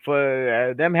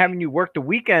 For them having you work the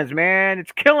weekends, man,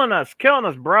 it's killing us,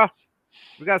 bruh.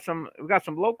 We got some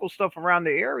local stuff around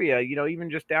the area, even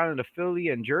just down in the Philly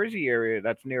and Jersey area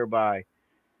that's nearby.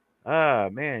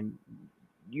 Man,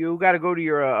 you got to go to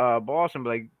your boss and be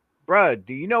like, bruh,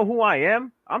 do you know who I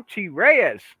am? I'm T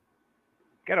Reyes.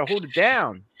 Got to hold it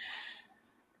down.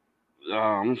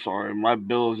 I'm sorry, my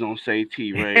bills don't say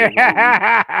T Reyes.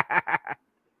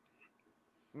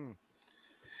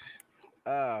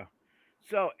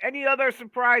 So, any other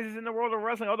surprises in the world of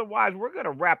wrestling? Otherwise, we're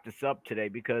gonna wrap this up today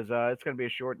because it's gonna be a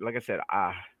short. Like I said,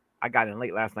 I got in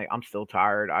late last night. I'm still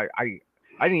tired. I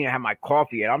didn't even have my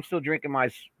coffee yet. I'm still drinking my.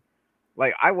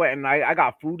 Like, I went and I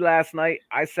got food last night.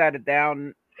 I sat it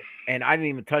down, and I didn't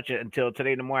even touch it until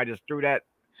today in the morning. I just threw it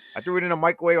in the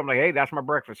microwave. I'm like, hey, that's my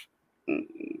breakfast.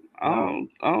 I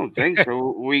don't think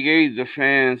so. We gave the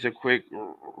fans a quick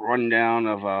rundown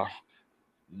of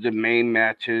the main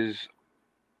matches.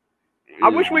 I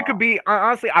wish we could be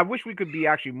honestly. I wish we could be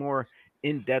actually more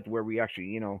in depth where we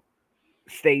actually,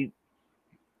 stay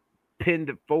pinned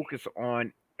to focus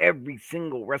on every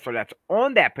single wrestler that's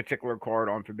on that particular card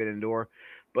on Forbidden Door.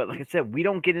 But like I said, we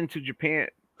don't get into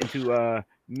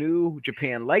New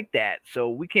Japan like that, so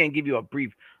we can't give you a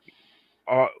brief.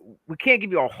 We can't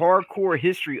give you a hardcore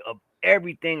history of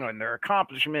everything on their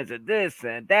accomplishments and this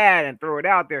and that and throw it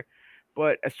out there.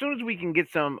 But as soon as we can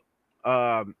get um,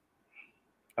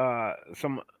 uh,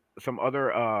 some some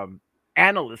other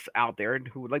analysts out there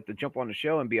who would like to jump on the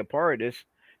show and be a part of this,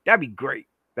 that'd be great.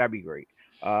 That'd be great.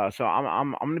 So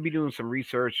I'm gonna be doing some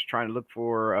research, trying to look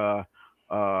for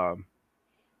uh,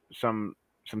 some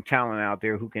some talent out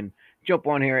there who can jump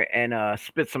on here and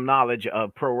spit some knowledge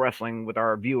of pro wrestling with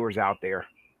our viewers out there.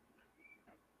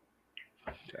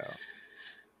 So so,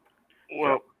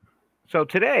 Well, so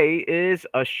today is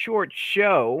a short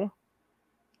show,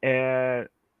 uh,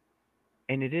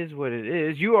 and it is what it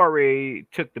is. You already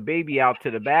took the baby out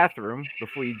to the bathroom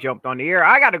before you jumped on the air.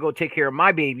 I got to go take care of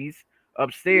my babies yeah,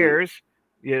 upstairs.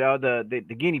 You know the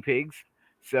guinea pigs.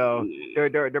 So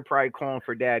they're probably calling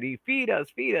for daddy. Feed us,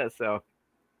 feed us. So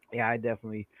yeah, I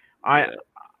definitely. I yeah.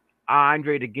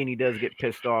 Andre the guinea does get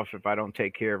pissed off if I don't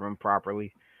take care of him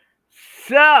properly.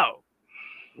 So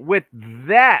with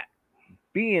that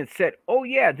being said, oh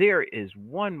yeah, there is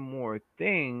one more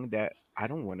thing that I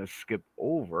don't want to skip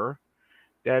over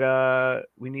that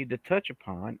we need to touch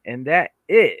upon, and that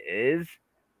is,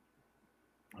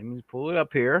 let me pull it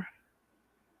up here.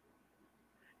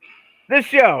 This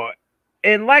show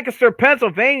in Lancaster,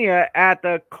 Pennsylvania, at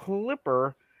the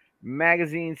Clipper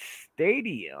Magazine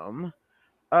Stadium.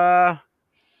 Uh,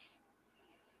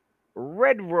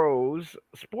 Red Rose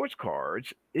Sports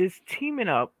Cards is teaming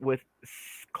up with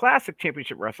Classic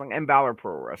Championship Wrestling and Valor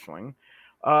Pro Wrestling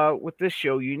with this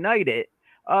show United.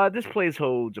 This place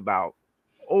holds about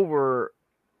over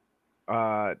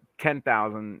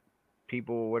 10,000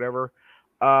 people, whatever.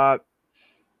 Uh,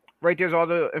 right there's all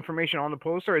the information on the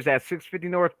poster. Is at 650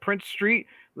 North Prince Street,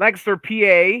 Lancaster, PA.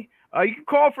 You can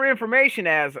call for information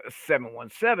as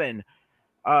 717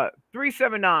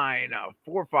 379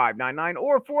 4599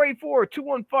 or 484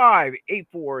 215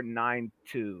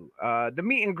 8492. The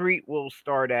meet and greet will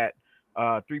start at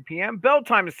 3 p.m. Bell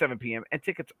time is 7 p.m. and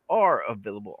tickets are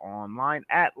available online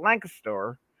at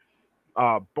Lancaster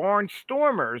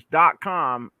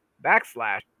barnstormers.com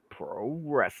 /pro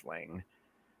wrestling.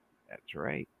 That's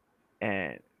right.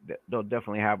 And they'll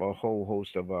definitely have a whole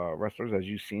host of wrestlers, as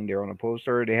you've seen there on the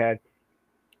poster. They had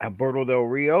Alberto Del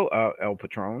Rio, El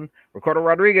Patron, Ricardo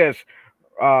Rodriguez,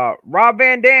 Rob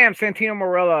Van Dam, Santino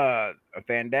Morella,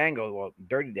 Fandango, well,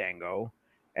 Dirty Dango,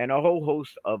 and a whole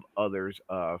host of others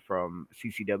from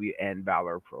CCW and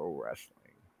Valor Pro Wrestling.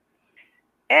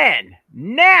 And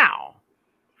now,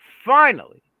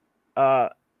 finally, uh,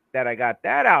 that I got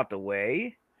that out the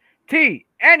way, T,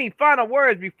 any final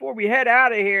words before we head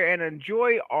out of here and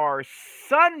enjoy our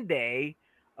Sunday?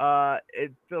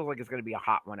 It feels like it's going to be a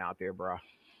hot one out there, bro.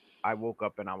 I woke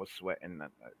up and I was sweating.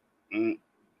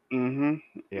 Mm-hmm.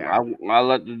 Yeah. I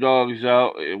let the dogs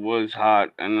out. It was hot,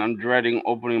 and I'm dreading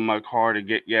opening my car to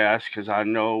get gas because I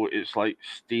know it's like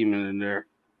steaming in there.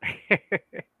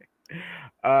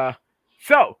 uh,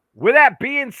 so, with that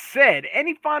being said,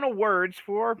 any final words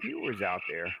for our viewers out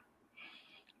there?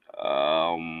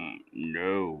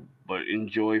 No, but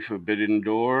enjoy Forbidden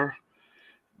Door.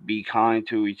 Be kind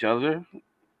to each other,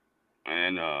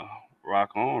 and rock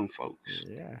on, folks.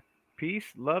 Yeah. Peace,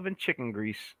 love, and chicken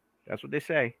grease. That's what they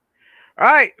say. All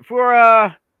right,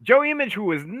 for Joe Image,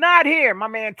 who is not here, my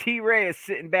man T Ray is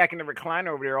sitting back in the recliner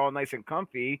over there, all nice and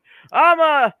comfy.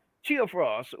 I'm Chio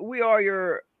Frost. We are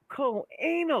your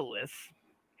co-analysts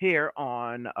here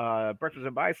on Breakfast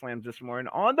and Body Slams this morning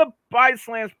on the Body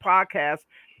Slams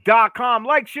Podcast.com.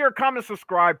 Like, share, comment,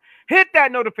 subscribe, hit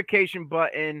that notification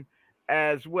button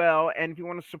as well. And if you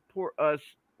want to support us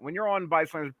when you're on Body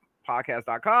Slams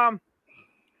Podcast.com,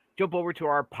 jump over to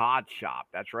our pod shop.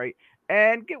 That's right.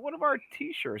 And get one of our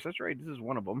t-shirts. That's right. This is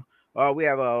one of them. We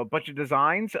have a bunch of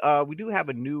designs. We do have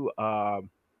a new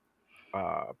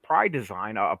Pride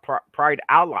design, Pride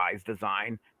Allies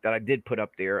design that I did put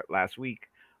up there last week.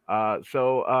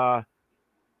 So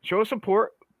show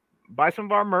support. Buy some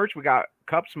of our merch. We got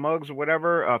cups, mugs, or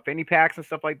whatever, fanny packs and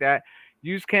stuff like that.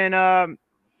 You can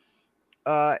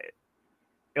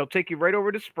it'll take you right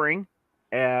over to Spring.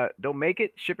 They'll make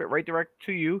it, ship it right direct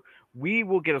to you. We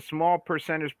will get a small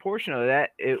percentage portion of that.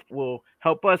 It will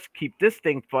help us keep this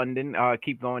thing funding,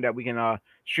 keep going, that we can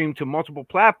stream to multiple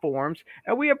platforms,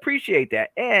 and we appreciate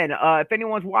that. And if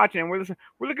anyone's watching, we're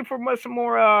looking for some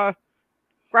more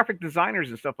graphic designers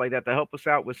and stuff like that to help us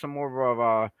out with some more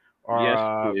of Yes,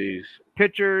 our please.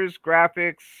 pictures,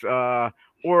 graphics,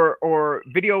 or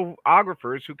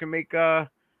videographers who can make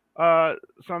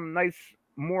some nice,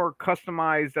 more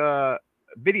customized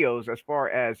videos as far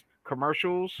as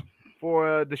commercials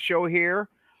for the show here,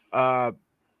 uh,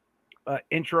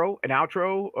 intro and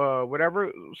outro,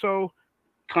 whatever. So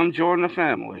come join the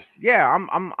family. Yeah,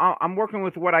 I'm working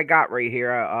with what I got right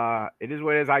here. It is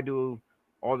what it is. I do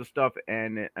all the stuff,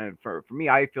 and for me,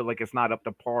 I feel like it's not up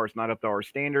to par. It's not up to our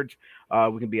standards.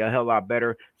 We can be a hell lot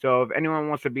better. So if anyone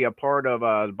wants to be a part of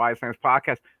the Bioslams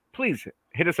podcast, please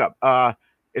hit us up.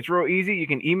 It's real easy. You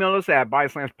can email us at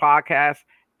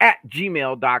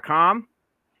bioslamspodcast@gmail.com.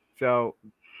 So,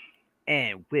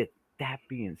 and with that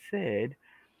being said,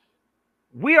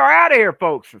 we are out of here,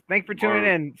 folks. Thanks for tuning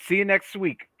in. See you next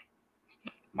week.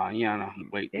 Mañana.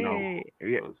 Wait, no.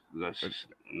 Yeah. Let's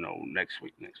no next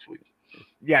week.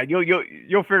 Yeah,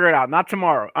 you'll figure it out. Not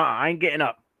tomorrow. I ain't getting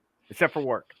up, except for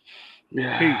work.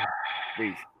 Yeah.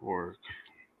 Peace. Work.